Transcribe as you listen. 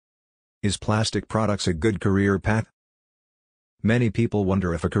Is plastic products a good career path? Many people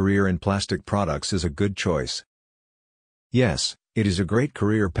wonder if a career in plastic products is a good choice. Yes, it is a great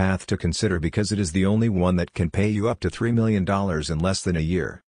career path to consider because it is the only one that can pay you up to $3 million in less than a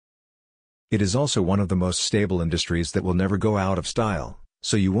year. It is also one of the most stable industries that will never go out of style,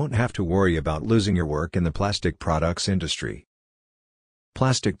 so you won't have to worry about losing your work in the plastic products industry.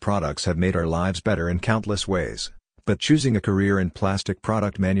 Plastic products have made our lives better in countless ways. But choosing a career in plastic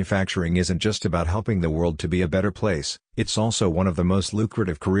product manufacturing isn't just about helping the world to be a better place, it's also one of the most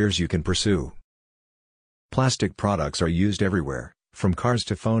lucrative careers you can pursue. Plastic products are used everywhere, from cars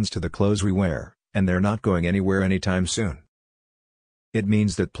to phones to the clothes we wear, and they're not going anywhere anytime soon. It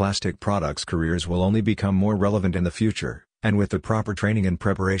means that plastic products careers will only become more relevant in the future, and with the proper training and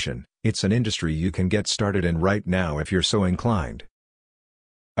preparation, it's an industry you can get started in right now if you're so inclined.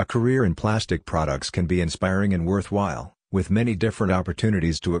 A career in plastic products can be inspiring and worthwhile, with many different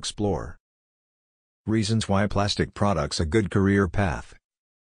opportunities to explore. Reasons why plastic products a good career path.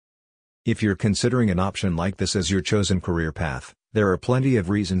 If you're considering an option like this as your chosen career path, there are plenty of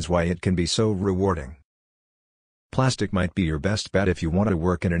reasons why it can be so rewarding. Plastic might be your best bet if you want to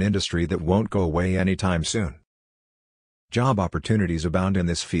work in an industry that won't go away anytime soon. Job opportunities abound in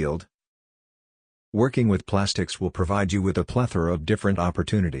this field. Working with plastics will provide you with a plethora of different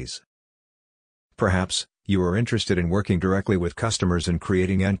opportunities. Perhaps, you are interested in working directly with customers and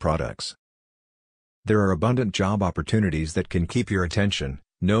creating end products. There are abundant job opportunities that can keep your attention,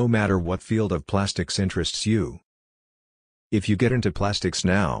 no matter what field of plastics interests you. If you get into plastics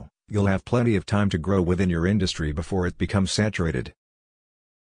now, you'll have plenty of time to grow within your industry before it becomes saturated.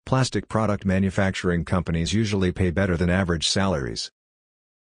 Plastic product manufacturing companies usually pay better than average salaries.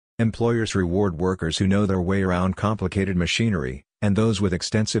 Employers reward workers who know their way around complicated machinery, and those with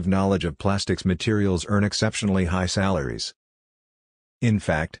extensive knowledge of plastics materials earn exceptionally high salaries. In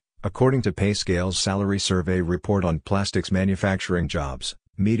fact, according to PayScale's salary survey report on plastics manufacturing jobs,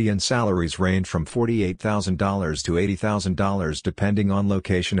 median salaries range from $48,000 to $80,000 depending on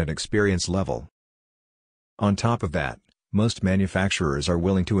location and experience level. On top of that, most manufacturers are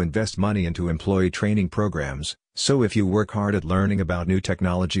willing to invest money into employee training programs, so if you work hard at learning about new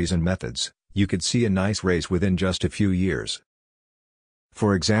technologies and methods, you could see a nice raise within just a few years.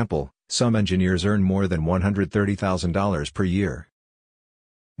 For example, some engineers earn more than $130,000 per year.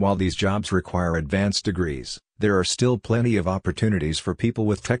 While these jobs require advanced degrees, there are still plenty of opportunities for people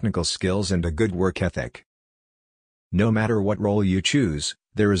with technical skills and a good work ethic. No matter what role you choose,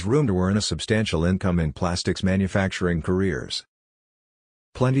 there is room to earn a substantial income in plastics manufacturing careers.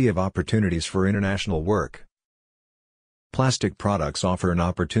 Plenty of opportunities for international work. Plastic products offer an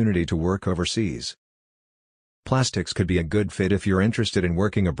opportunity to work overseas. Plastics could be a good fit if you're interested in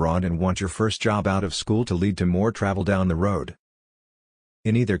working abroad and want your first job out of school to lead to more travel down the road.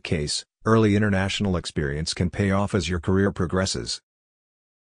 In either case, early international experience can pay off as your career progresses.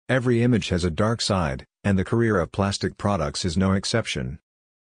 Every image has a dark side, and the career of plastic products is no exception.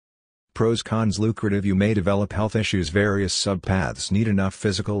 Pros cons lucrative you may develop health issues various subpaths need enough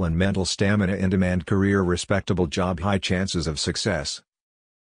physical and mental stamina in-demand career respectable job high chances of success.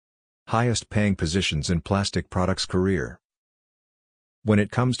 Highest paying positions in plastic products career. When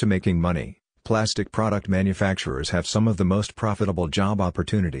it comes to making money, plastic product manufacturers have some of the most profitable job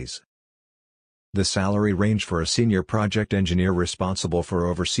opportunities. The salary range for a senior project engineer responsible for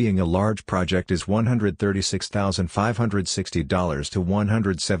overseeing a large project is $136,560 to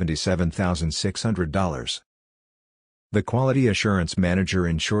 $177,600. The quality assurance manager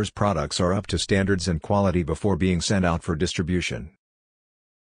ensures products are up to standards and quality before being sent out for distribution.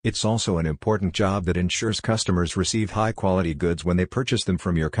 It's also an important job that ensures customers receive high-quality goods when they purchase them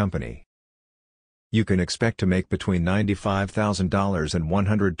from your company. You can expect to make between $95,000 and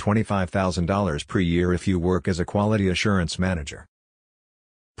 $125,000 per year if you work as a quality assurance manager.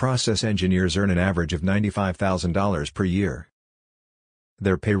 Process engineers earn an average of $95,000 per year.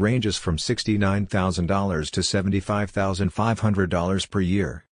 Their pay ranges from $69,000 to $75,500 per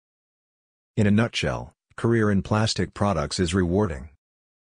year. In a nutshell, career in plastic products is rewarding.